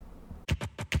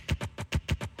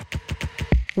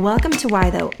Welcome to Why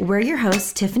Though. We're your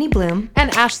hosts, Tiffany Bloom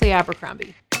and Ashley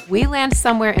Abercrombie. We land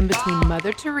somewhere in between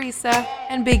Mother Teresa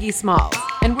and Biggie Smalls,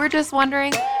 and we're just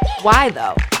wondering, why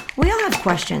though? We all have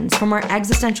questions, from our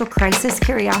existential crisis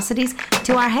curiosities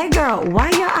to our, hey girl, why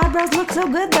your eyebrows look so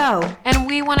good though? And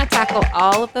we want to tackle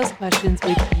all of those questions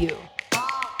with you.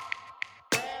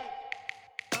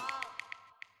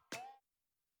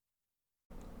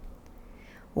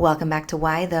 Welcome back to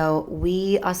Why Though.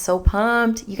 We are so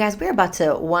pumped. You guys, we're about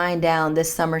to wind down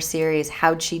this summer series,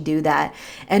 How'd She Do That?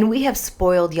 And we have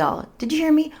spoiled y'all. Did you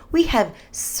hear me? We have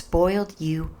spoiled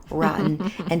you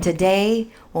rotten. And today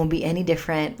won't be any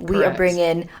different. Correct. We are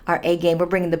bringing our A game. We're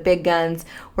bringing the big guns.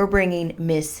 We're bringing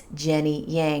Miss Jenny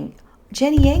Yang.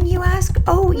 Jenny Yang, you ask?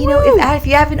 Oh, you know, if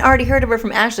you haven't already heard of her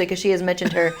from Ashley, because she has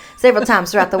mentioned her several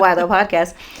times throughout the Why Though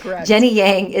podcast. Correct. Jenny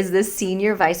Yang is the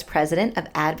Senior Vice President of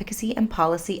Advocacy and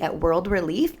Policy at World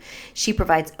Relief. She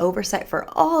provides oversight for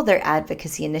all their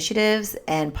advocacy initiatives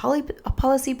and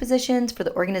policy positions for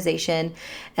the organization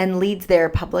and leads their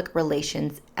public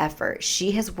relations effort.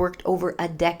 She has worked over a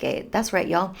decade, that's right,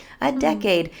 y'all, a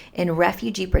decade in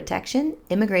refugee protection,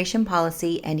 immigration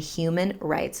policy, and human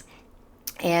rights,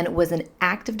 and was an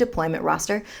active deployment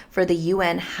roster for the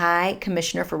UN High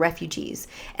Commissioner for Refugees.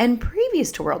 And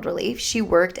previous to World Relief, she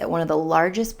worked at one of the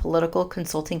largest political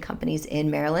consulting companies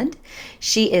in Maryland.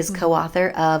 She is co-author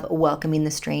of Welcoming the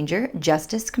Stranger,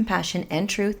 Justice, Compassion, and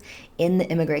Truth in the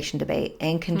Immigration Debate,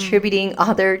 and contributing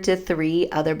author to 3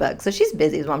 other books. So she's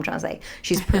busy is what I'm trying to say.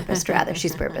 She's purposed, rather.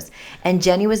 She's purposed. And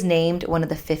Jenny was named one of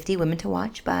the 50 women to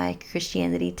watch by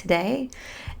Christianity Today.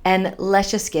 And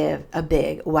let's just give a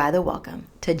big Why Though welcome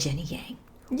to Jenny Yang.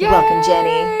 Yay! Welcome,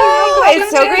 Jenny. Oh, it's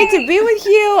so great to be with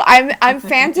you. I'm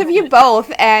fans of you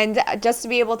both, and just to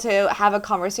be able to have a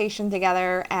conversation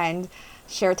together and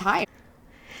share time.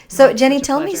 So, Jenny,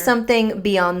 tell me something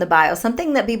beyond the bio,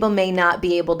 something that people may not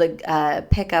be able to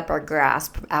pick up or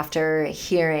grasp after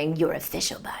hearing your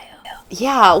official bio.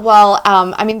 Yeah, well,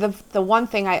 I mean, the one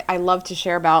thing I love to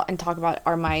share about and talk about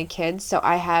are my kids. So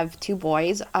I have 2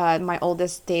 boys. My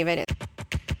oldest, David.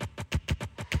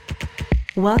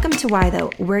 Welcome to Why Though.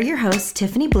 We're your hosts,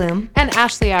 Tiffany Bloom and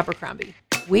Ashley Abercrombie.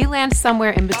 We land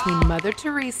somewhere in between Mother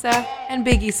Teresa and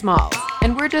Biggie Smalls,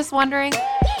 and we're just wondering,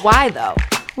 why though?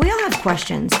 We all have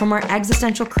questions, from our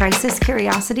existential crisis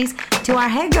curiosities to our,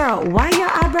 hey girl, why your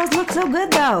eyebrows look so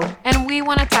good though? And we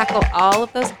want to tackle all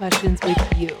of those questions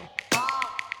with you.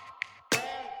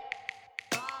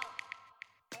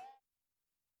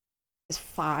 Is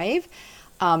 5.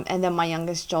 And then my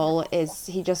youngest, Joel,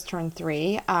 he just turned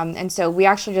 3. And so we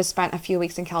actually just spent a few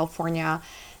weeks in California.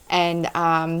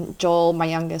 And Joel, my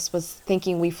youngest, was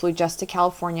thinking we flew just to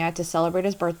California to celebrate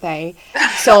his birthday.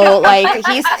 So, like,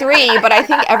 he's 3, but I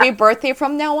think every birthday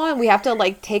from now on, we have to,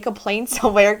 like, take a plane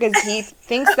somewhere because he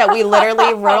thinks that we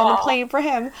literally rode on the plane for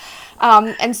him.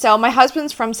 And so my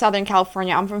husband's from Southern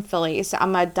California. I'm from Philly. So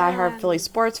I'm a diehard Philly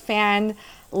sports fan.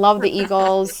 Love the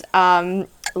Eagles.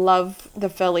 Love the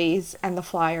Phillies and the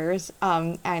Flyers.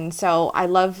 And so I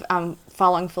love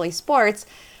following Philly sports.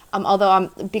 Although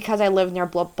because I live near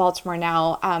Baltimore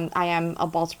now, I am a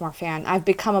Baltimore fan. I've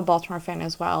become a Baltimore fan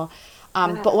as well.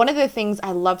 But one of the things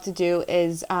I love to do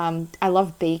is I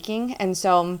love baking. And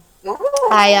so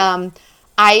I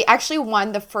actually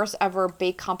won the first ever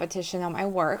bake competition at my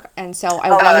work. And so I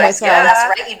won with that's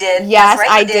right, you did. Yes, right,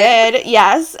 I did.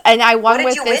 Yes. And I won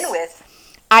What did you win with?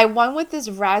 I won with this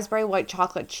raspberry white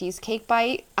chocolate cheesecake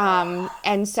bite. And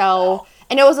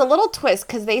it was a little twist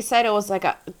because they said it was like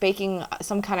baking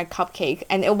some kind of cupcake,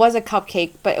 and it was a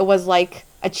cupcake, but it was like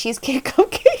a cheesecake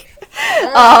cupcake.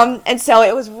 And so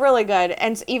it was really good.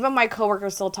 And even my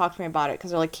coworkers still talk to me about it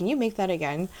because they're like, can you make that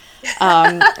again?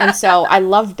 And so I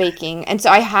love baking. And so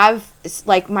I have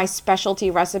like my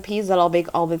specialty recipes that I'll bake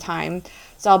all the time.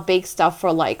 So I'll bake stuff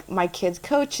for like my kids'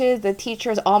 coaches, the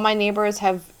teachers, all my neighbors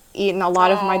have eaten a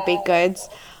lot of my baked goods.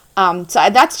 So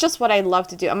that's just what I love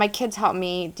to do. And my kids help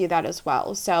me do that as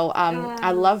well. So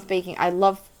I love baking. I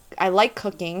like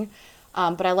cooking,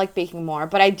 but I like baking more.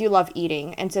 But I do love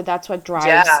eating. And so that's what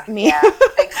drives me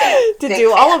to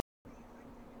do all of it.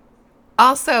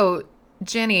 Also,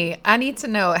 Jenny, I need to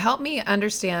know, help me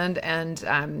understand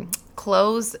and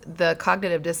close the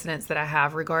cognitive dissonance that I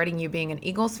have regarding you being an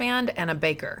Eagles fan and a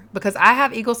baker, because I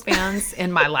have Eagles fans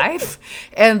in my life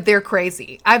and they're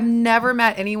crazy. I've never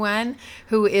met anyone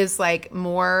who is like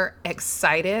more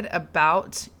excited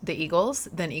about the Eagles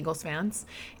than Eagles fans.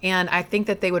 And I think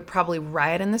that they would probably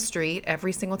riot in the street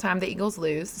every single time the Eagles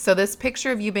lose. So this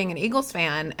picture of you being an Eagles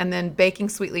fan and then baking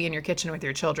sweetly in your kitchen with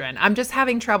your children, I'm just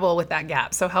having trouble with that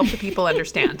gap. So help the people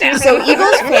understand. So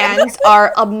Eagles fans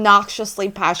are obnoxiously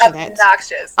passionate.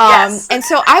 Obnoxious. Yes. And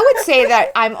so I would say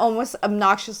that I'm almost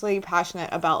obnoxiously passionate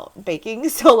about baking.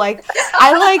 So like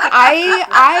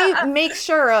I make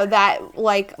sure that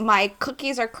like my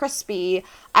cookies are crispy.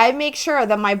 I make sure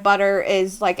that my butter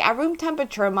is like at room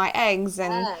temperature, my eggs,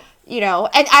 and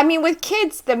and I mean with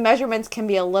kids the measurements can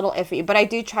be a little iffy, but I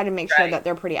do try to make sure that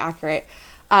they're pretty accurate.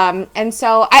 And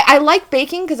so I like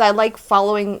baking because I like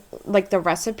following like the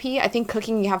recipe. I think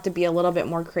cooking you have to be a little bit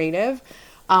more creative.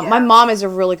 My mom is a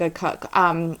really good cook,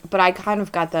 but I kind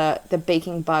of got the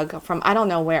baking bug from I don't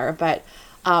know where, but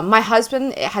my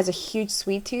husband has a huge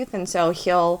sweet tooth, and so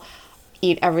he'll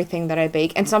eat everything that I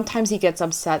bake, and sometimes he gets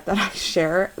upset that I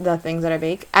share the things that I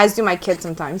bake, as do my kids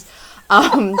sometimes.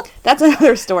 That's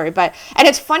another story, and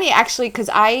it's funny actually because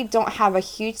I don't have a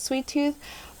huge sweet tooth.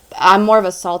 I'm more of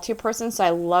a salty person, so I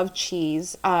love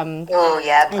cheese. Oh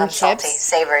yeah, I'm chips. salty,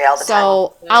 savory all the time.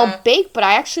 So I'll bake, but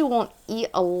I actually won't eat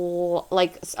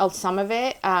some of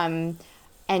it. And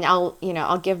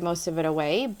I'll give most of it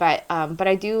away. But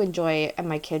I do enjoy it, and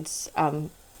my kids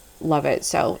love it.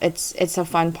 So it's a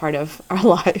fun part of our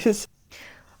lives.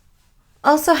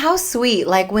 Also, how sweet,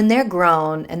 like when they're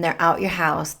grown and they're out your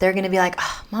house, they're going to be like,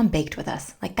 oh, Mom baked with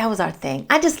us. Like that was our thing.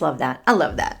 I just love that. I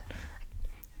love that.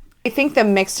 I think the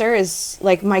mixer is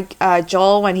like my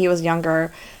Joel when he was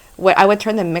younger. I would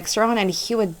turn the mixer on and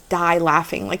he would die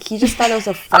laughing. Like he just thought it was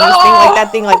a funny thing, like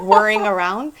that thing like whirring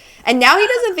around. And now he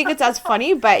doesn't think it's as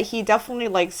funny, but he definitely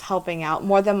likes helping out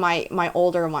more than my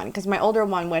older one, because my older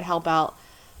one would help out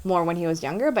more when he was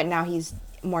younger, but now he's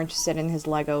more interested in his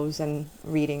Legos and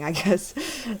reading, I guess.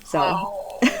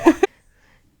 So.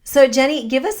 So Jenny,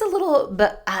 give us a little,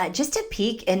 but just a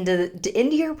peek into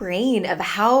your brain of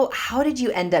how did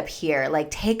you end up here? Like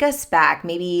take us back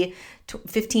maybe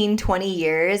 15, 20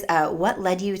 years. What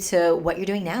led you to what you're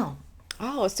doing now?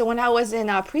 Oh, so when I was in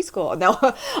preschool, no.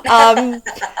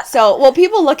 Well,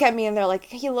 people look at me and they're like,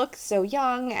 he looks so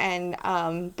young. And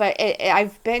but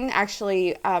I've been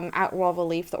actually at World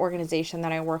Relief, the organization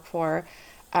that I work for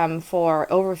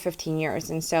over 15 years.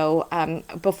 And so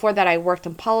before that, I worked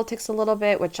in politics a little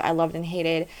bit, which I loved and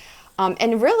hated.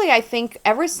 And really, I think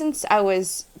ever since I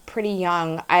was pretty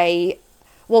young,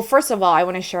 well, first of all, I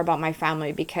want to share about my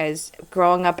family, because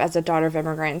growing up as a daughter of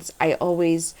immigrants, I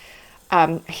always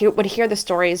would hear the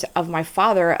stories of my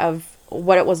father of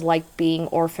what it was like being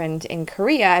orphaned in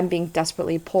Korea and being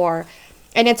desperately poor.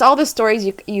 And it's all the stories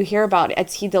you hear about.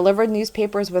 He delivered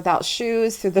newspapers without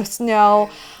shoes through the snow.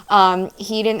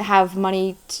 He didn't have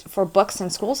money for books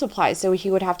and school supplies, so he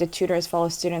would have to tutor his fellow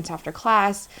students after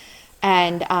class.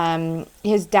 And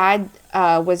his dad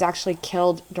was actually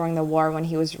killed during the war when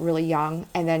he was really young.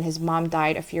 And then his mom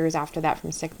died a few years after that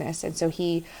from sickness. And so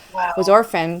he was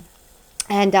orphaned.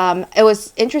 And it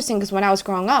was interesting because when I was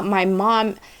growing up, my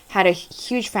mom had a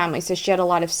huge family. So she had a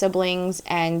lot of siblings,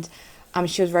 and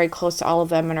she was very close to all of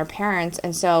them and her parents.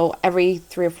 And so every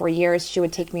 3 or 4 years, she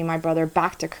would take me and my brother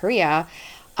back to Korea.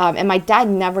 And my dad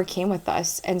never came with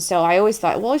us. And so I always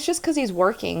thought, well, it's just because he's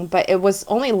working. But it was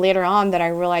only later on that I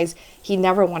realized he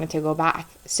never wanted to go back.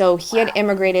 So he had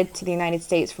immigrated to the United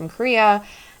States from Korea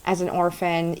as an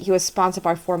orphan. He was sponsored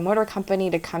by Ford Motor Company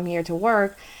to come here to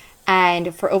work.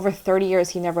 And for over 30 years,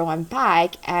 he never went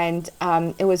back. And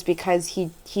it was because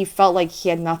he felt like he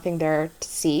had nothing there to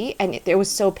see. And it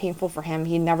was so painful for him.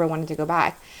 He never wanted to go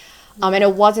back. And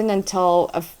it wasn't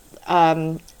until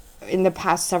in the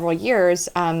past several years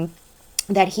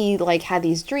that he had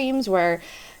these dreams where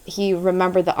he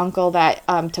remembered the uncle that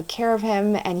took care of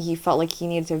him. And he felt like he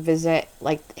needed to visit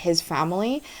his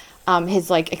family.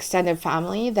 His extended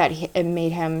family, that it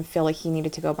made him feel like he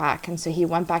needed to go back. And so he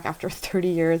went back after 30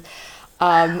 years.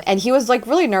 And he was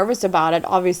really nervous about it,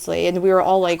 obviously. And we were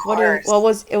all like, what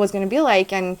was it going to be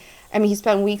like? And I mean, he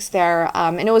spent weeks there.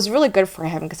 And it was really good for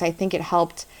him because I think it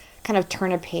helped kind of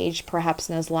turn a page perhaps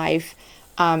in his life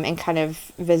and kind of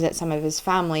visit some of his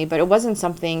family. But it wasn't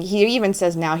something, he even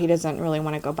says now he doesn't really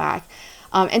want to go back.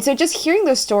 And so just hearing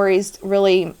those stories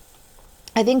really,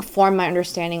 I think, formed my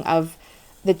understanding of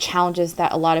the challenges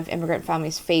that a lot of immigrant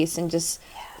families face, and just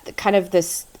kind of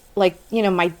this,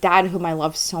 my dad, whom I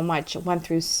love so much, went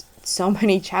through so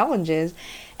many challenges,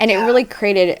 and it really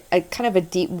created a kind of a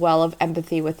deep well of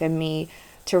empathy within me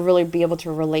to really be able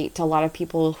to relate to a lot of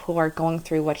people who are going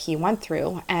through what he went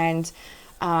through. And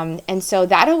so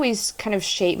that always kind of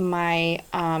shaped my,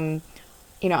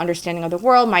 understanding of the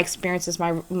world, my experiences,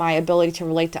 my ability to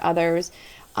relate to others.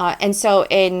 And so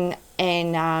in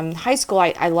in high school,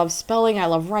 I love spelling, I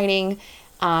love writing,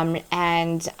 but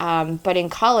in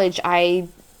college, I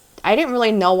didn't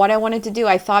really know what I wanted to do.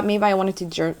 I thought maybe I wanted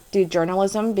to do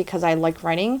journalism because I like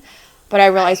writing. But I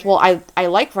realized, well, I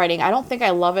like writing. I don't think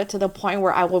I love it to the point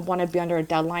where I would want to be under a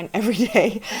deadline every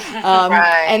day.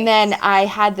 And then I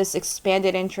had this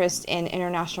expanded interest in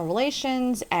international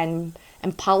relations and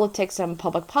politics and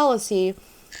public policy.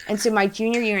 And so my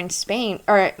junior year in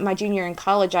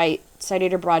college, I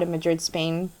studied abroad in Madrid,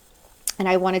 Spain. And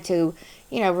I wanted to,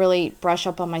 really brush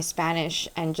up on my Spanish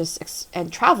and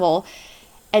and travel.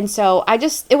 And so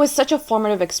it was such a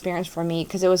formative experience for me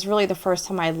because it was really the first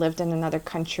time I lived in another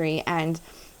country. And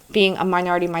being a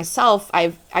minority myself,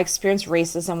 I experienced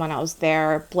racism when I was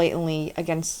there, blatantly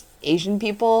against Asian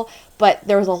people, but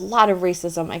there was a lot of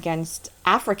racism against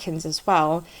Africans as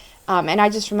well. And I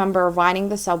just remember riding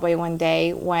the subway one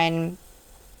day when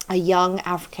a young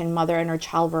African mother and her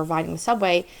child were riding the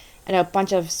subway, and a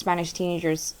bunch of Spanish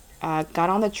teenagers got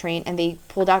on the train and they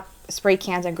pulled out spray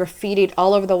cans and graffitied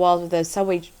all over the walls of the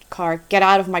subway car, "Get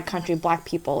out of my country, black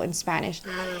people," in Spanish.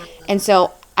 And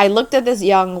so I looked at this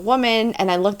young woman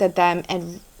and I looked at them,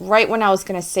 and right when I was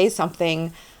going to say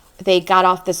something,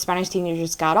 the Spanish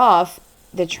teenagers got off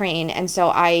the train. And so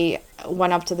I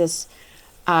went up to this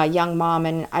young mom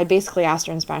and I basically asked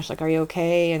her in Spanish, like, "Are you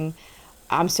okay? And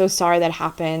I'm so sorry that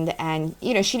happened." And,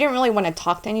 she didn't really want to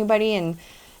talk to anybody.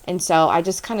 And so I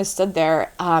just kind of stood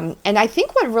there. And I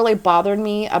think what really bothered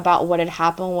me about what had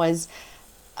happened was,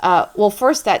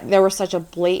 first, that there was such a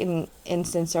blatant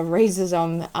instance of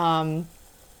racism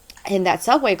in that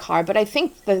subway car. But I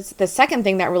think the second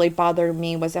thing that really bothered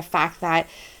me was the fact that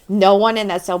no one in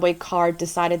that subway car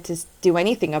decided to do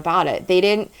anything about it. They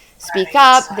didn't speak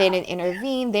up. They didn't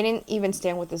intervene. They didn't even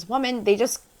stand with this woman. They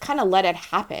just kind of let it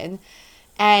happen.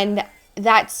 And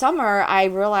that summer, I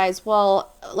realized,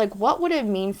 well, like, what would it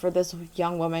mean for this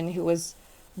young woman who was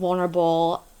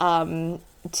vulnerable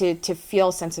to feel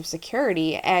a sense of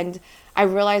security? And I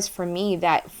realized for me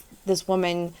that this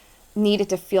woman needed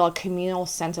to feel a communal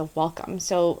sense of welcome.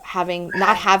 So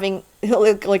not having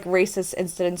like racist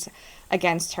incidents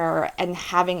against her and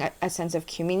having a sense of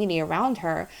community around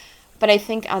her. But I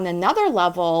think on another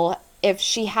level, if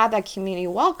she had that community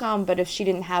welcome, but if she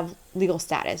didn't have legal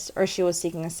status or she was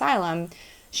seeking asylum,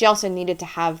 she also needed to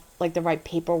have like the right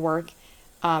paperwork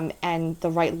and the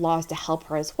right laws to help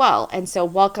her as well. And so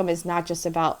welcome is not just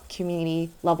about community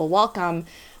level welcome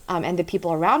and the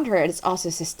people around her, it's also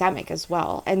systemic as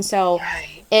well. And so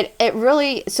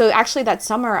actually that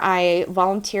summer I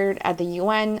volunteered at the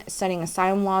UN studying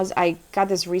asylum laws. I got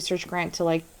this research grant to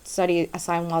like study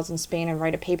asylum laws in Spain and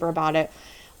write a paper about it.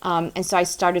 And so I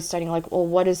started studying like, well,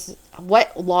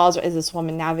 what laws is this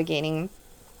woman navigating?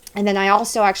 And then I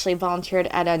also actually volunteered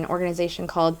at an organization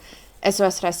called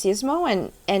SOS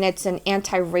Racismo, and it's an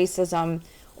anti-racism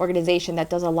organization that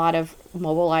does a lot of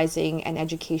mobilizing and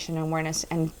education and awareness,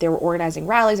 and they were organizing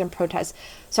rallies and protests.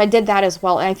 So I did that as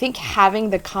well. And I think having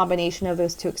the combination of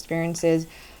those two experiences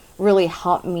really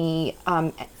helped me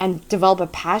and develop a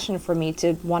passion for me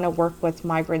to want to work with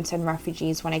migrants and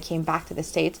refugees when I came back to the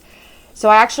States. So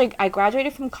I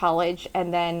graduated from college,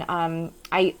 and then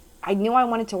I knew I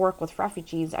wanted to work with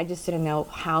refugees. I just didn't know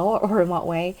how or in what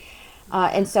way.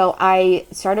 And so I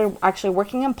started actually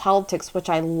working in politics, which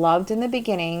I loved in the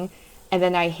beginning, and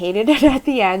then I hated it at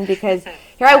the end because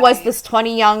here I was, this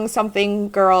 20-something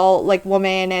girl, like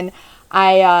woman, and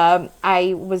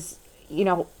I was,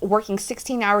 working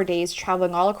 16-hour days,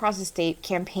 traveling all across the state,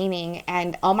 campaigning,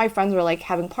 and all my friends were like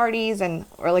having parties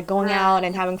or like going out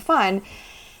and having fun.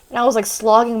 And I was like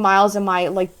slogging miles in my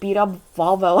like beat up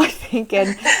Volvo, I think, and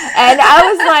I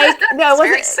was like, no, it wasn't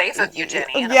very safe of you,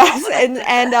 Jenny. Yes,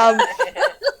 and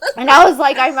I was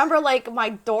like, I remember like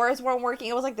my doors weren't working.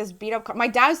 It was like this beat up car. My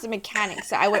dad's a mechanic,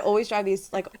 so I would always drive these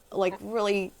like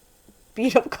really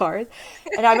beat up cars.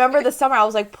 And I remember the summer I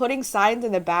was like putting signs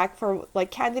in the back for like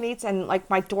candidates, and like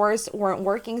my doors weren't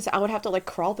working, so I would have to like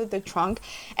crawl through the trunk.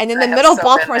 And in the middle of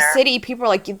Baltimore City, people were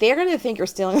like, they're gonna think you're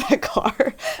stealing that car.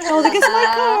 And I was like, it's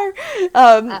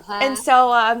my car. And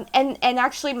so and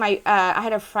actually I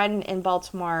had a friend in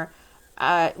Baltimore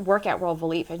work at World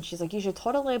Relief, and she's like, you should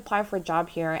totally apply for a job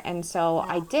here. And so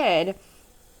I did,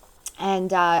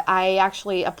 and I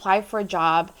actually applied for a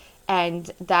job.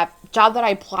 And that job that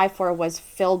I applied for was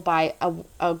filled by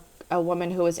a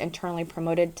woman who was internally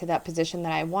promoted to that position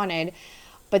that I wanted.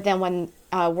 But then when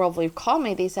World Relief called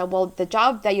me, they said, well, the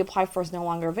job that you applied for is no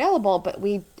longer available, but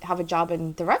we have a job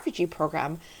in the refugee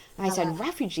program. And I said,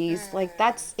 refugees? Like,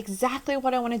 that's exactly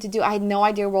what I wanted to do. I had no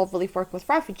idea World Relief worked with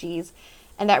refugees.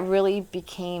 And that really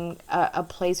became a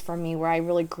place for me where I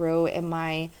really grew in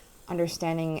my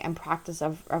understanding and practice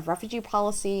of refugee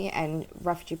policy and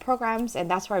refugee programs. And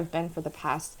that's where I've been for the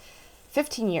past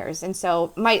 15 years. And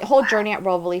so my whole journey at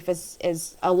World Relief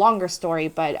is a longer story,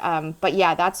 but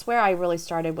yeah, that's where I really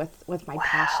started with my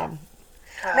passion.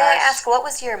 May I ask, what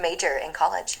was your major in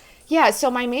college? Yeah,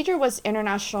 so my major was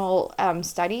international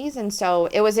studies, and so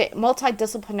it was a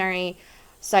multidisciplinary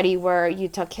study where you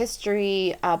took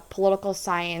history, political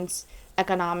science,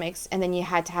 economics, and then you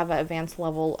had to have an advanced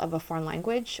level of a foreign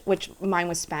language, which mine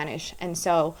was Spanish. And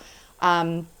so,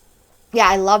 yeah,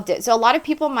 I loved it. So a lot of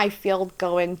people in my field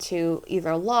go into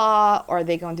either law or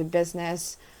they go into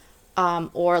business,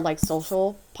 or like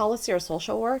social policy or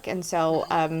social work. And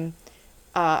so,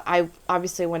 I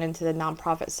obviously went into the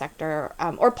nonprofit sector,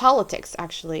 or politics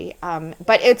actually.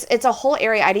 But it's a whole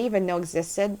area I didn't even know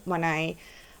existed when I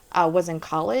was in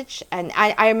college. And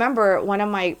I remember one of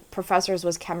my professors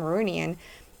was Cameroonian,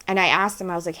 and I asked him,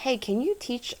 I was like, hey, can you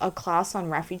teach a class on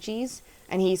refugees?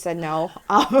 And he said no.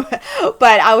 But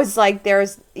I was like, I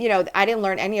didn't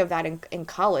learn any of that in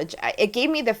college. It gave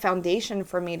me the foundation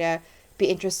for me to be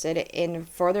interested in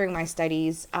furthering my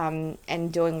studies,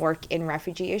 and doing work in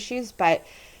refugee issues. But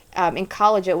in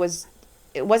college, it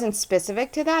wasn't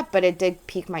specific to that, but it did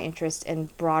pique my interest in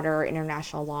broader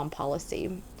international law and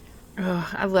policy.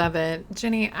 Oh, I love it.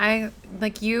 Jenny,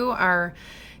 you are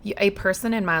a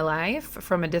person in my life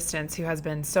from a distance who has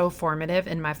been so formative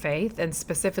in my faith, and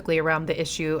specifically around the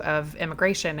issue of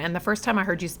immigration. And the first time I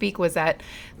heard you speak was at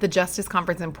the Justice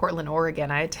Conference in Portland,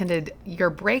 Oregon. I attended your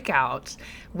breakout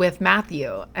with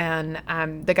Matthew, and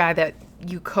the guy that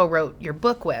you co-wrote your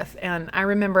book with. And I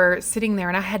remember sitting there,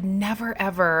 and I had never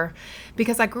ever,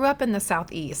 because I grew up in the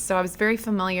Southeast, so I was very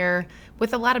familiar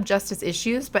with a lot of justice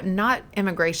issues, but not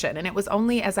immigration. And it was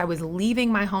only as I was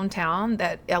leaving my hometown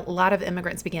that a lot of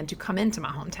immigrants began to come into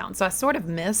my hometown. So I sort of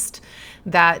missed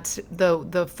that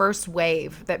the first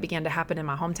wave that began to happen in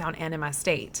my hometown and in my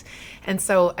state. And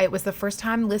so it was the first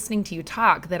time listening to you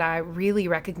talk that I really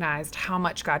recognized how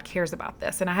much God cares about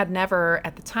this. And I had never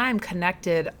at the time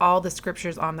connected all the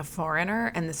scriptures on the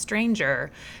foreigner and the stranger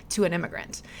to an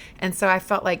immigrant. And so I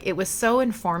felt like it was so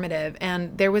informative,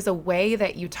 and there was a way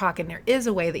that you talk, and there is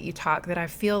a way that you talk that I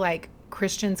feel like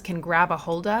Christians can grab a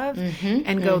hold of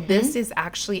and go, this is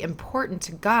actually important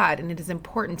to God, and it is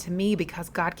important to me because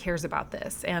God cares about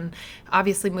this. And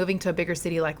obviously moving to a bigger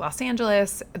city like Los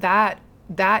Angeles, that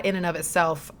in and of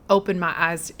itself opened my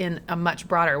eyes in a much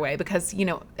broader way, because,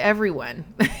 everyone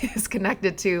is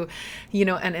connected to,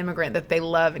 an immigrant that they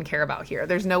love and care about here.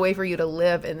 There's no way for you to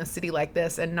live in a city like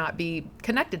this and not be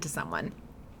connected to someone.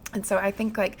 And so I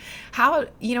think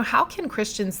how can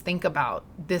Christians think about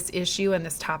this issue and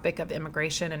this topic of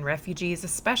immigration and refugees,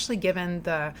 especially given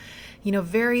the,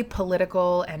 very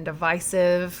political and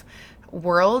divisive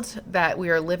world that we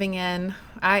are living in?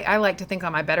 I like to think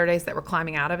on my better days that we're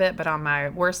climbing out of it, but on my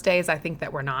worst days, I think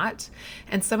that we're not.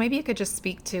 And so maybe you could just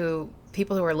speak to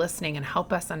people who are listening and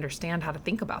help us understand how to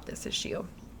think about this issue.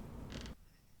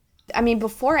 I mean,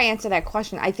 before I answer that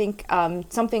question, I think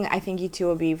something I think you two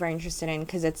will be very interested in,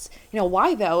 because it's,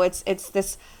 why though? It's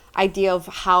this idea of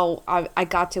how I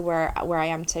got to where I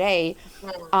am today,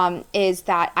 is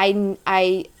that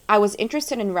I was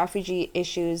interested in refugee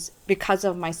issues because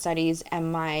of my studies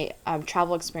and my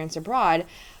travel experience abroad.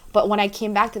 But when I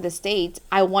came back to the States,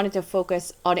 I wanted to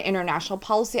focus on international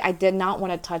policy. I did not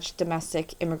want to touch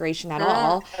domestic immigration at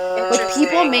all, which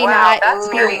people may not that's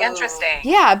very interesting.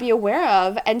 be aware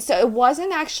of. And so it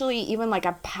wasn't actually even like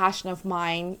a passion of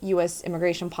mine, U.S.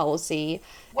 immigration policy,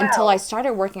 until I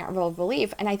started working at World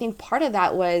Relief. And I think part of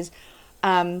that was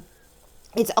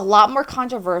it's a lot more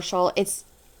controversial. It's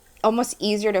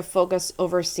easier to focus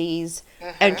overseas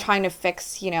and trying to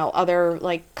fix,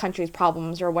 other countries'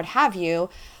 problems or what have you,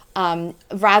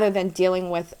 rather than dealing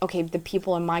with, the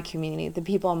people in my community, the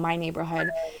people in my neighborhood.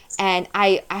 And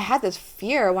I had this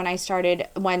fear when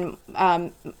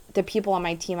the people on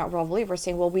my team at World Relief were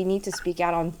saying, well, we need to speak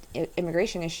out on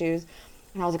immigration issues.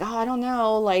 And I was like, I don't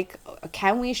know,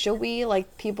 can we, should we,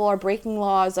 people are breaking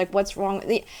laws, what's wrong?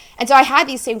 And so I had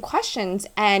these same questions,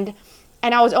 and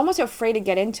I was almost afraid to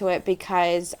get into it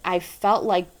because I felt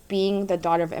like being the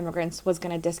daughter of immigrants was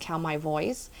going to discount my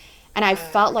voice. And I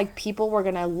felt like people were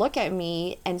going to look at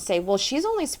me and say, well, she's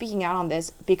only speaking out on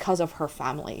this because of her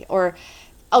family. Or,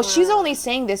 she's only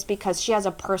saying this because she has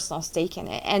a personal stake in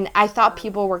it. And I thought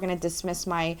people were going to dismiss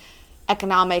my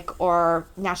economic or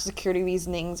national security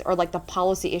reasonings or the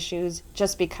policy issues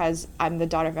just because I'm the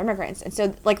daughter of immigrants. And so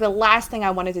the last thing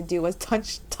I wanted to do was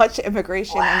touch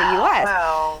immigration in the U.S.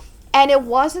 Wow. And it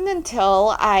wasn't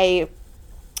until I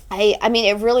I mean,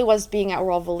 it really was being at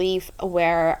World Relief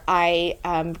where I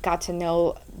got to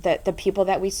know the people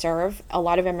that we serve, a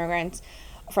lot of immigrants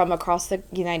from across the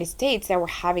United States that were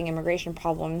having immigration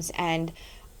problems. And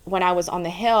when I was on the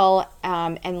Hill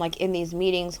and like in these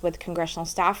meetings with congressional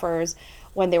staffers,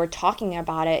 when they were talking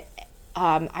about it,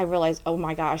 I realized, oh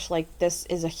my gosh, like this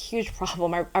is a huge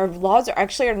problem. Our laws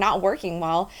are not working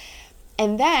well.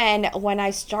 And then when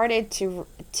I started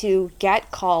to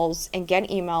get calls and get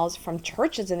emails from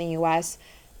churches in the U.S.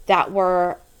 that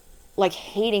were like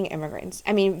hating immigrants,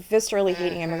 I mean, viscerally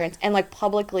hating immigrants and like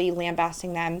publicly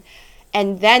lambasting them,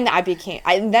 and then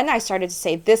I started to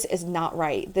say, this is not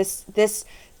right. This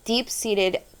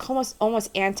deep-seated, almost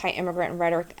anti-immigrant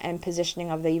rhetoric and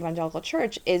positioning of the evangelical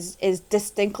church is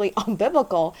distinctly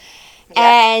unbiblical.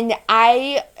 And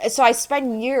I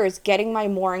spent years getting my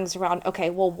moorings around, okay,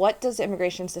 well, what does the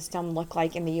immigration system look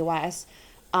like in the U.S.?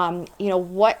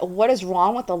 What is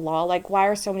wrong with the law? Like, why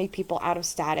are so many people out of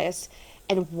status?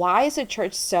 And why is the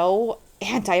church so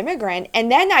anti-immigrant?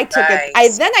 And then I took it.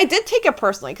 I did take it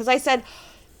personally because I said,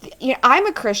 I'm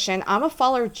a Christian. I'm a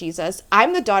follower of Jesus.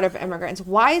 I'm the daughter of immigrants.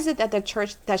 Why is it that the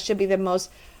church that should be the most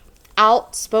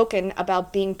outspoken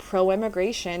about being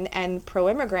pro-immigration and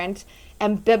pro-immigrant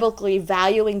and biblically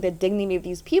valuing the dignity of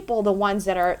these people, the ones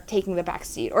that are taking the back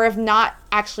seat, or if not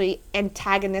actually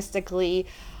antagonistically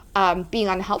being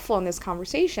unhelpful in this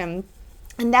conversation?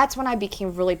 And that's when I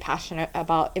became really passionate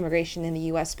about immigration in the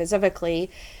U.S.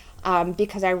 specifically,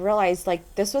 because I realized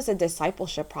like this was a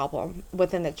discipleship problem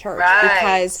within the church,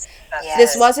 because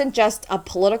this wasn't just a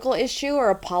political issue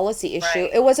or a policy issue.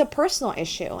 It was a personal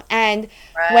issue. And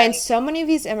when so many of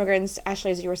these immigrants,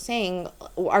 actually, as you were saying,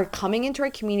 are coming into our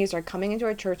communities, are coming into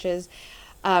our churches,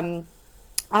 are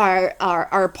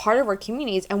part of our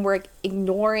communities, and we're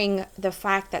ignoring the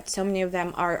fact that so many of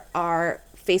them are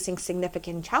facing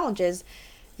significant challenges,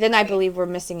 then I believe we're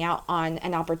missing out on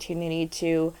an opportunity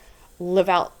to live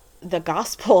out the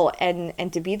gospel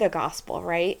and to be the gospel,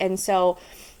 right? And so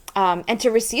and to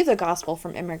receive the gospel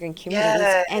from immigrant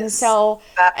communities. And so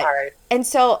that part.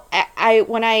 I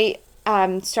when I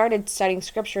started studying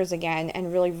scriptures again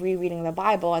and really rereading the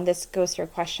Bible, and this goes to your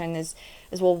question is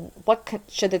well, what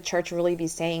should the church really be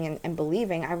saying and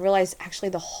believing? I realized actually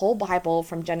the whole Bible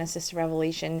from Genesis to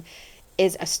Revelation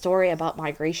is a story about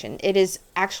migration. It is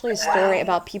actually a story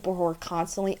about people who are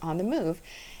constantly on the move.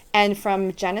 And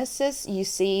from Genesis, you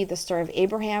see the story of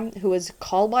Abraham, who was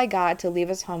called by God to leave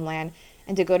his homeland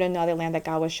and to go to another land that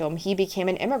God would show him. He became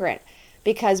an immigrant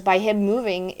because by him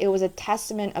moving, it was a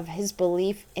testament of his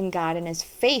belief in God and his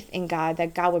faith in God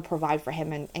that God would provide for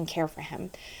him and care for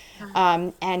him.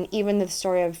 And even the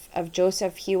story of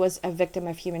Joseph, he was a victim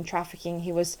of human trafficking.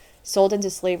 He was sold into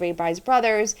slavery by his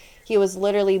brothers. He was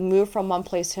literally moved from one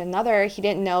place to another. He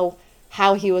didn't know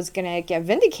how he was going to get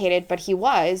vindicated, but he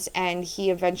was, and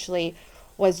he eventually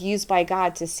was used by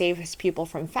God to save his people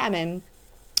from famine.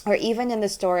 Or even in the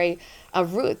story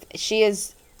of Ruth, she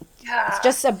is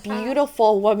just a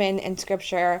beautiful woman in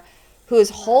scripture whose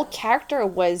whole character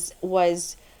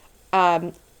was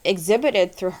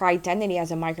exhibited through her identity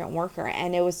as a migrant worker.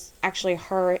 And it was actually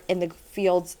her in the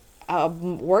fields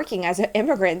working as an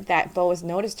immigrant that Boaz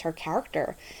noticed her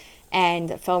character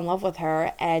and fell in love with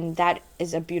her. And that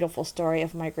is a beautiful story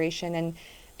of migration.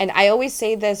 And I always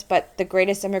say this, but the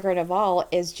greatest immigrant of all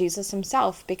is Jesus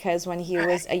himself, because when he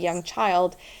was a young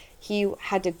child, he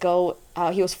had to go,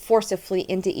 he was forced to flee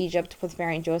into Egypt with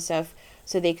Mary and Joseph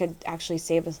so they could actually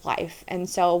save his life. And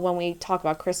so when we talk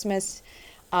about Christmas,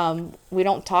 we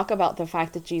don't talk about the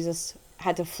fact that Jesus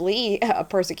had to flee a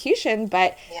persecution,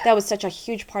 but that was such a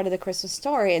huge part of the Christmas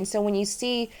story. And so when you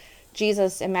see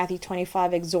Jesus in Matthew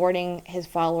 25 exhorting his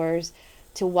followers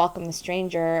to welcome the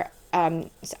stranger,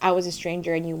 I was a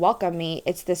stranger and you welcome me.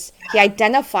 It's this, he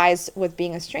identifies with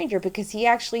being a stranger because he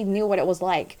actually knew what it was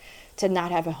like to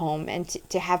not have a home and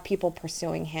to have people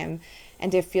pursuing him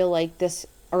and to feel like this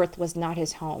earth was not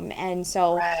his home. And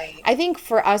so I think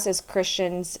for us as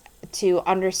Christians to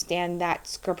understand that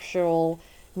scriptural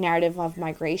narrative of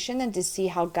migration and to see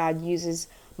how God uses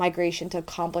migration to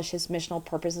accomplish his missional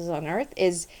purposes on earth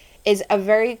is a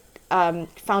very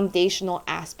foundational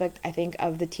aspect, I think,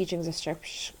 of the teachings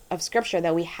of scripture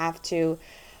that we have to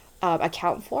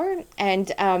account for.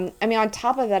 And I mean, on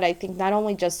top of that, I think not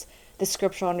only just the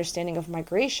scriptural understanding of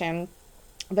migration,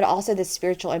 but also the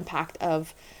spiritual impact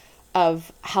of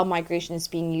how migration is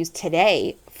being used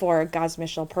today for God's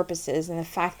missional purposes, and the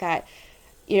fact that,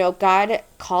 you know, God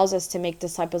calls us to make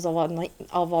disciples of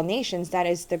all nations. That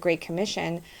is the Great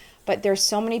Commission. But there's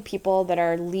so many people that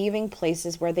are leaving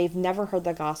places where they've never heard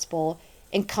the gospel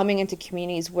in coming into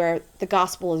communities where the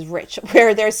gospel is rich,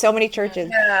 where there's so many churches.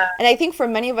 Yeah. And I think for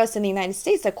many of us in the United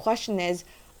States, the question is,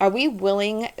 are we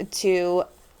willing to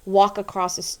walk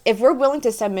across this? If we're willing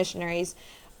to send missionaries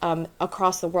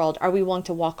across the world, are we willing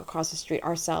to walk across the street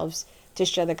ourselves to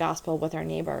share the gospel with our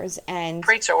neighbors? And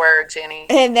Preach a word, Jenny.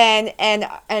 and then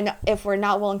and if we're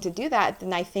not willing to do that,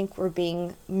 then I think we're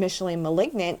being missionally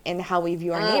malignant in how we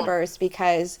view our neighbors,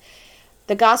 because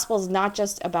the gospel is not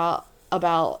just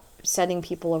about sending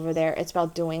people over there. It's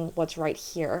about doing what's right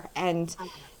here. And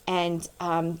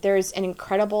there's an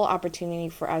incredible opportunity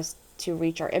for us to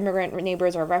reach our immigrant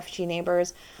neighbors, our refugee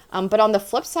neighbors. But on the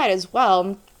flip side as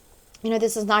well,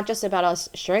 this is not just about us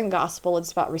sharing the gospel,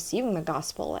 it's about receiving the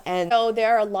gospel. And so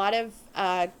there are a lot of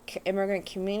immigrant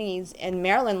communities in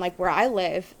Maryland, like where I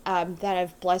live, that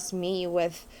have blessed me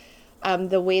with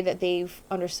the way that they've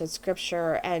understood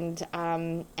scripture. And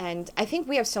I think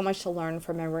we have so much to learn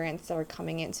from immigrants that are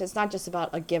coming in. So it's not just about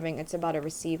a giving, it's about a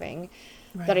receiving.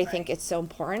 That I think it's so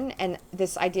important. And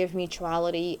this idea of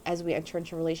mutuality as we enter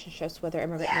into relationships with our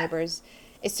immigrant neighbors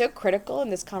is so critical in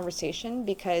this conversation,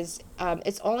 because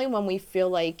it's only when we feel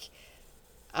like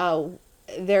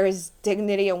there is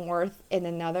dignity and worth in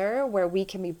another where we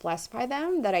can be blessed by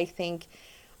them that I think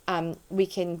we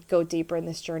can go deeper in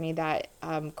this journey that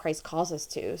Christ calls us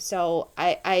to. So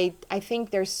I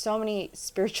think there's so many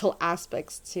spiritual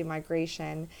aspects to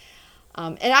migration.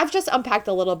 And I've just unpacked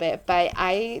a little bit, but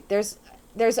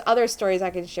there's other stories I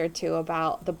can share too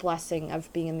about the blessing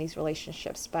of being in these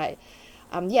relationships. But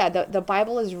the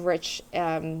Bible is rich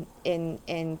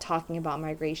in talking about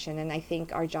migration. And I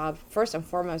think our job, first and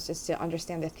foremost, is to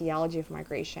understand the theology of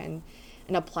migration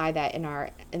and apply that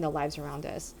in the lives around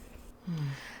us.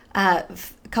 A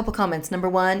couple comments. Number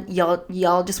one,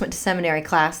 y'all just went to seminary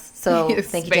class, so Yes,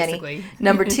 thank you, basically. Jenny.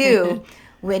 Number two,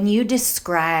 when you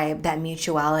describe that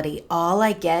mutuality, all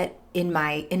I get in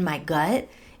my gut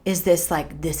is this,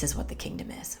 like, this is what the kingdom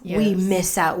is. Yes. We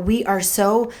miss out. We are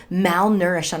so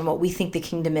malnourished on what we think the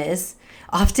kingdom is.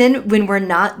 Often when we're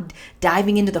not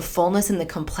diving into the fullness and the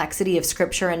complexity of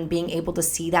scripture and being able to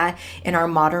see that in our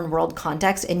modern world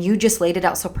context. And you just laid it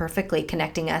out so perfectly,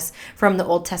 connecting us from the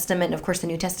Old Testament and of course the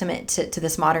New Testament to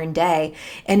this modern day.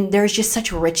 And there's just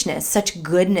such richness, such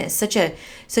goodness, such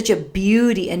a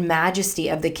beauty and majesty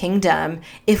of the kingdom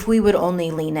if we would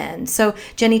only lean in. So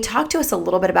Jenny, talk to us a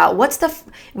little bit about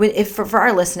for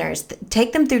our listeners,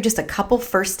 take them through just a couple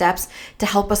first steps to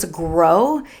help us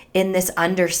grow in this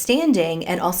understanding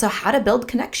and also how to build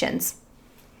connections.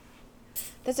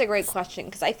 That's a great question,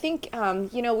 because I think,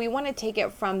 we want to take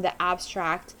it from the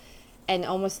abstract and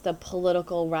almost the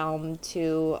political realm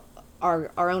to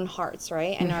our own hearts,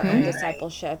 right? And our own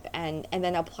discipleship, and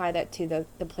then apply that to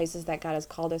the places that God has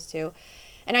called us to.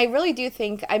 And I really do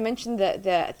think, I mentioned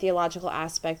the theological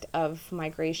aspect of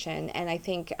migration, and I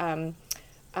think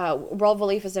World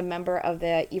Relief is a member of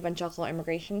the Evangelical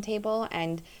Immigration Table,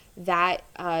 and that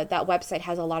website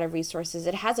has a lot of resources.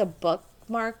 It has a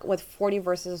bookmark with 40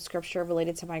 verses of scripture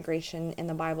related to migration in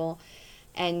the Bible,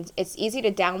 and it's easy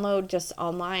to download just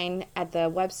online at the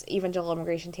Evangelical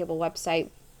Immigration Table website.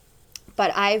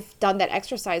 But I've done that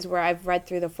exercise where I've read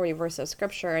through the 40 verses of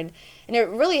scripture, and it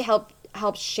really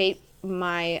helped shape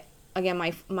my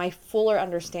fuller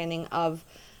understanding of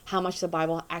how much the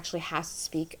Bible actually has to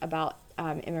speak about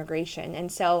immigration. And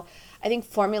so I think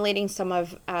formulating some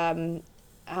of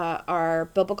our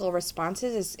biblical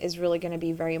responses is really going to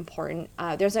be very important.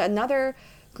 There's another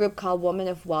group called Women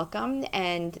of Welcome,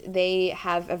 and they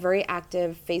have a very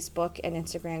active Facebook and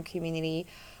Instagram community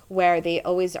where they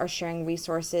always are sharing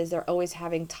resources. They're always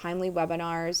having timely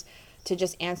webinars to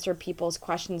just answer people's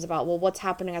questions about, well, what's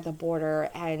happening at the border,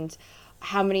 and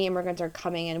how many immigrants are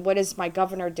coming, and what is my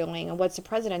governor doing, and what's the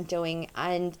president doing.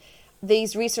 And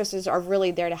these resources are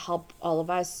really there to help all of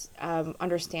us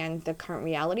understand the current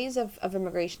realities of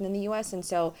immigration in the U.S. And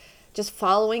so just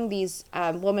following these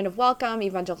Women of Welcome,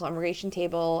 Evangelical Immigration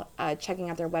Table, checking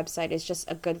out their website is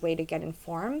just a good way to get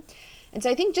informed. And so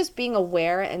I think just being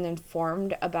aware and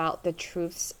informed about the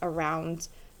truths around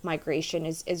migration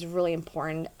is really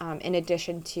important, in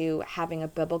addition to having a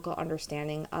biblical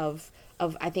understanding of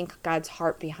I think God's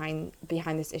heart behind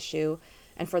this issue,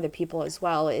 and for the people as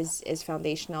well, is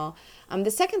foundational. The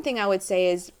second thing I would say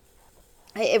is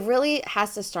it really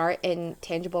has to start in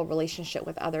tangible relationship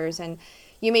with others. And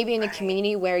you may be in a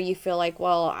community where you feel like,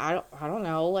 well, I don't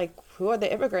know, like, who are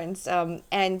the immigrants?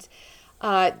 And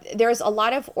there's a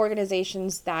lot of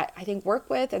organizations that I think work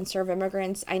with and serve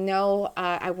immigrants. I know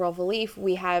at World Relief,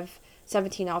 we have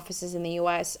 17 offices in the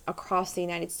U.S. across the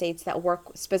United States that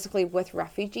work specifically with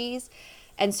refugees.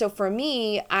 And so for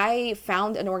me, I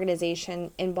found an organization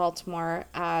in Baltimore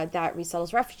that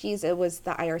resettles refugees. It was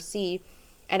the IRC.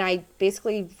 And I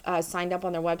basically signed up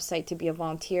on their website to be a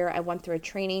volunteer. I went through a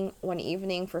training one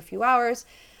evening for a few hours.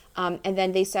 And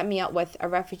then they set me up with a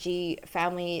refugee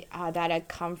family that had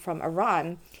come from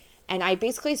Iran. And I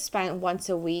basically spent once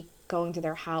a week going to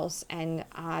their house. And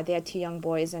they had 2 young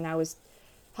boys. And I was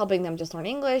helping them just learn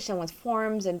English and with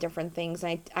forms and different things.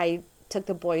 I took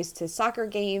the boys to soccer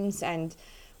games, and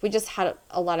we just had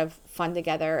a lot of fun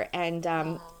together. And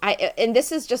and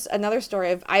this is just another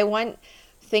story of I went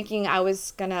thinking I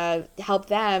was gonna help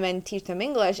them and teach them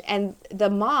English, and the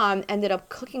mom ended up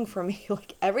cooking for me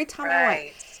like every time I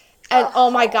went. And oh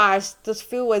my gosh, this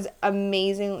food was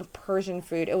amazing, Persian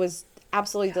food. It was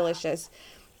absolutely delicious.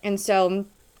 And so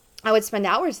I would spend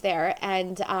hours there,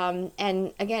 and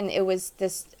again, it was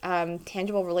this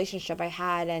tangible relationship I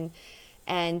had,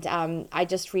 and I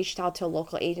just reached out to a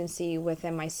local agency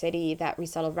within my city that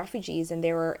resettled refugees, and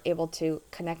they were able to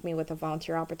connect me with a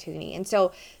volunteer opportunity. And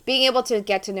so being able to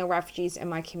get to know refugees in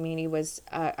my community was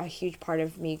a huge part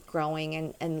of me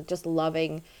growing and just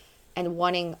loving and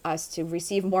wanting us to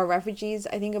receive more refugees,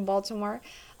 I think, in Baltimore.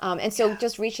 And so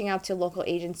just reaching out to local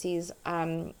agencies,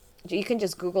 you can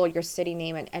just Google your city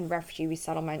name and refugee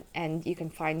resettlement, and you can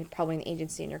find probably an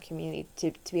agency in your community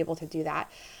to be able to do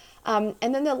that. And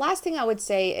then the last thing I would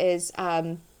say is,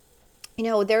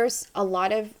 there's a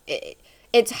lot of,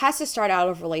 it has to start out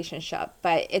of relationship,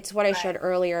 but it's what I shared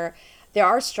earlier. There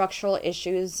are structural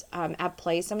issues at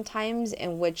play sometimes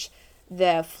in which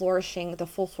the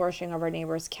full flourishing of our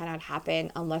neighbors cannot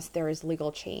happen unless there is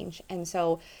legal change. And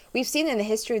so we've seen in the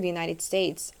history of the United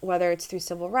States, whether it's through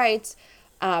civil rights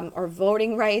or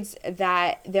voting rights,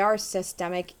 that there are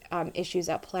systemic issues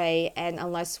at play. And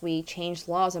unless we change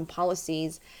laws and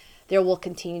policies, there will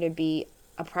continue to be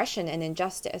oppression and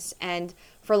injustice. And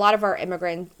for a lot of our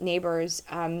immigrant neighbors,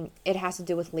 it has to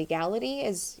do with legality,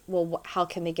 how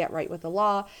can they get right with the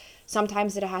law?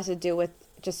 Sometimes it has to do with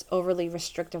just overly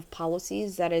restrictive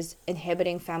policies that is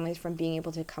inhibiting families from being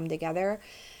able to come together.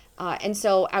 And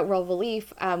so at World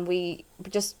Relief, we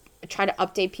just try to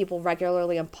update people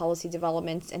regularly on policy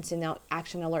developments and send out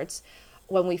action alerts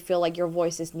when we feel like your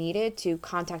voice is needed, to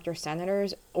contact your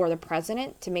senators or the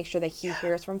president to make sure that he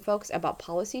hears from folks about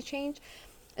policy change.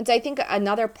 And so I think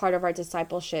another part of our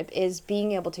discipleship is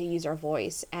being able to use our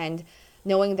voice and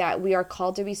knowing that we are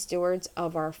called to be stewards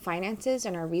of our finances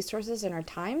and our resources and our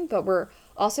time, but we're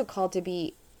also called to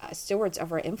be stewards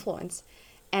of our influence.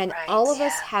 And all of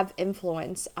us have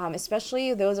influence,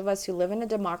 especially those of us who live in a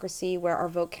democracy where our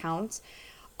vote counts.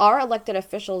 Our elected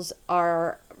officials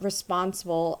are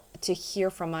responsible to hear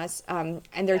from us, and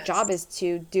their job is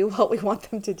to do what we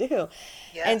want them to do.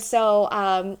 And so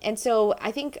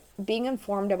I think being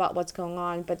informed about what's going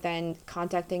on, but then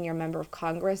contacting your member of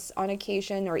Congress on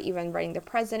occasion, or even writing the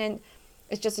president,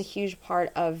 is just a huge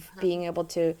part of being able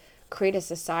to create a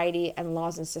society and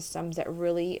laws and systems that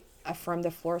really affirm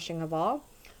the flourishing of all.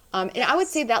 And I would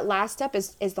say that last step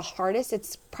is the hardest.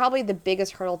 It's probably the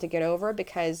biggest hurdle to get over,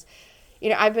 because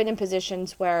I've been in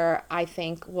positions where I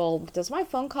think, well, does my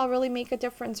phone call really make a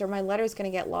difference, or my letter is going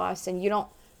to get lost? And you don't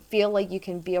feel like you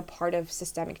can be a part of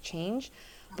systemic change.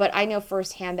 But I know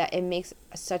firsthand that it makes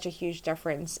such a huge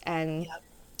difference. And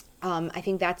I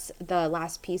think that's the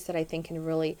last piece that I think can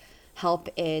really help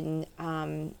in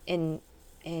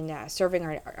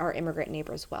serving our immigrant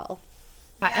neighbors well.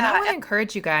 And I want to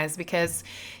encourage you guys, because,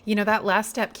 that last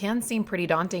step can seem pretty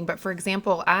daunting. But for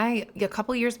example, a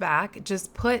couple years back,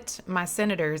 just put my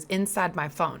senators inside my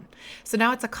phone. So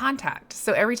now it's a contact.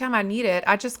 So every time I need it,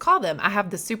 I just call them. I have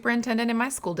the superintendent in my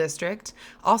school district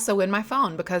also in my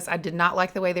phone, because I did not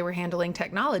like the way they were handling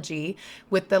technology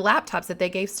with the laptops that they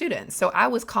gave students. So I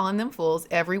was calling them fools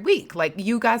every week. Like,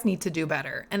 you guys need to do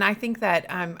better. And I think that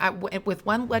with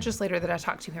one legislator that I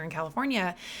talked to here in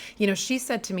California, she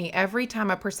said to me, every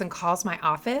time a person calls my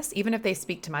office, even if they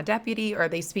speak to my deputy or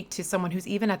they speak to someone who's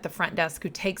even at the front desk who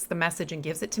takes the message and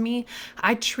gives it to me,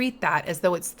 I treat that as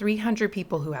though it's 300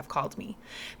 people who have called me,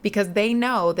 because they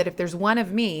know that if there's one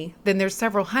of me, then there's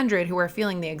several hundred who are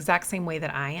feeling the exact same way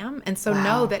that I am. And so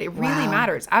know that it really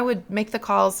matters. I would make the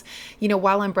calls,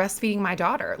 while I'm breastfeeding my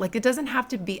daughter. Like, it doesn't have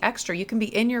to be extra. You can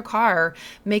be in your car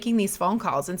making these phone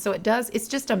calls. And so it's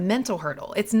just a mental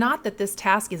hurdle. It's not that this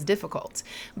task is difficult,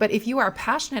 but if you are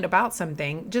passionate about something,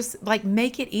 something, just like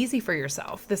make it easy for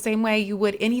yourself the same way you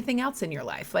would anything else in your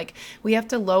life. Like we have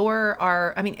to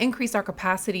increase our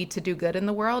capacity to do good in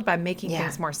the world by making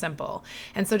things more simple.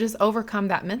 And so just overcome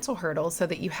that mental hurdle so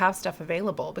that you have stuff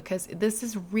available, because this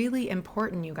is really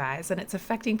important, you guys, and it's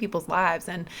affecting people's lives.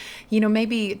 And,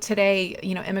 maybe today,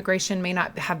 immigration may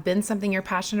not have been something you're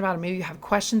passionate about, or maybe you have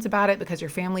questions about it because your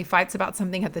family fights about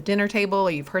something at the dinner table,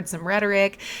 or you've heard some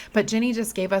rhetoric. But Jenny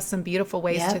just gave us some beautiful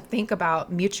ways to think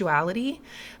about mutuality,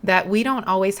 that we don't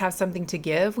always have something to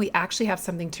give. We actually have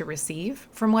something to receive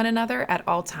from one another at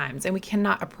all times. And we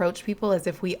cannot approach people as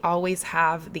if we always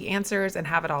have the answers and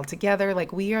have it all together.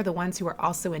 Like we are the ones who are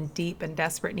also in deep and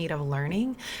desperate need of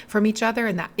learning from each other.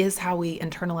 And that is how we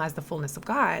internalize the fullness of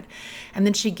God. And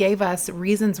then she gave us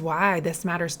reasons why this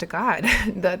matters to God.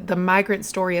 The migrant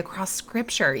story across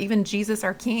scripture, even Jesus,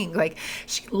 our King, like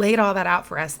she laid all that out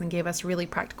for us and gave us really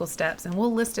practical steps. And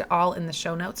we'll list it all in the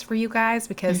show notes for you guys,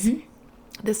 because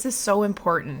this is so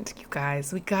important, you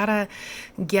guys. We gotta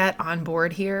get on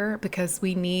board here because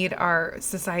we need our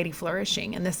society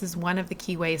flourishing. And this is one of the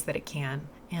key ways that it can.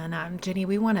 And Jenny,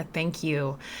 we want to thank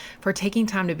you for taking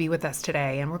time to be with us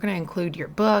today. And we're going to include your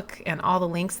book and all the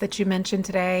links that you mentioned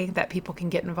today that people can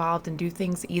get involved and do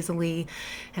things easily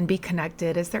and be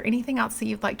connected. Is there anything else that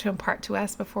you'd like to impart to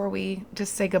us before we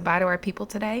just say goodbye to our people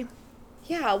today?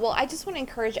 Yeah, well, I just want to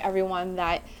encourage everyone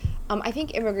that I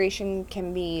think immigration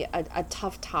can be a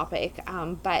tough topic,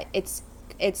 but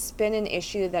it's been an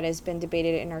issue that has been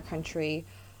debated in our country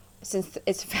since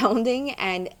its founding,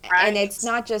 and it's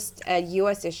not just a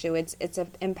U.S. issue; it's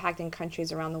impacting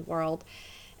countries around the world,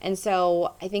 and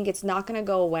so I think it's not going to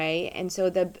go away. And so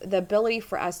the ability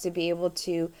for us to be able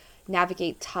to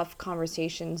navigate tough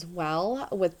conversations well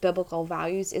with biblical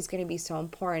values is going to be so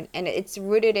important, and it's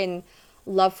rooted in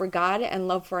love for God and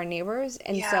love for our neighbors.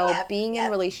 And so being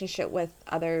in relationship with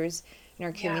others in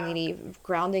our community,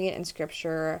 grounding it in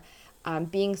scripture,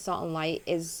 being salt and light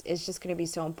is just going to be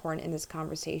so important in this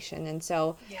conversation. And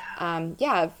so,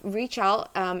 reach out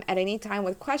at any time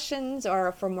with questions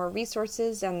or for more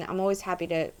resources. And I'm always happy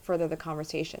to further the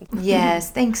conversation.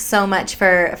 Yes. Thanks so much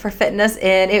for fitting us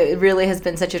in. It really has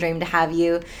been such a dream to have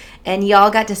you. And y'all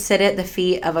got to sit at the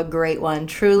feet of a great one,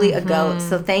 truly a goat.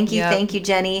 So thank you. Thank you,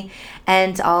 Jenny.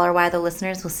 And to all our Why the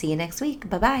listeners, we'll see you next week.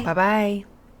 Bye-bye. Bye-bye.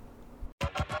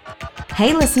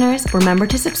 Hey, listeners, remember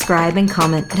to subscribe and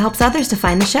comment. It helps others to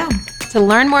find the show. To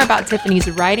learn more about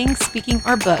Tiffany's writing, speaking,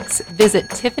 or books, visit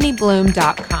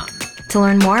TiffanyBloom.com. To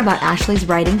learn more about Ashley's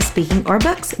writing, speaking, or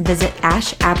books, visit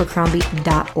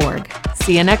ashabercrombie.org.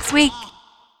 See you next week.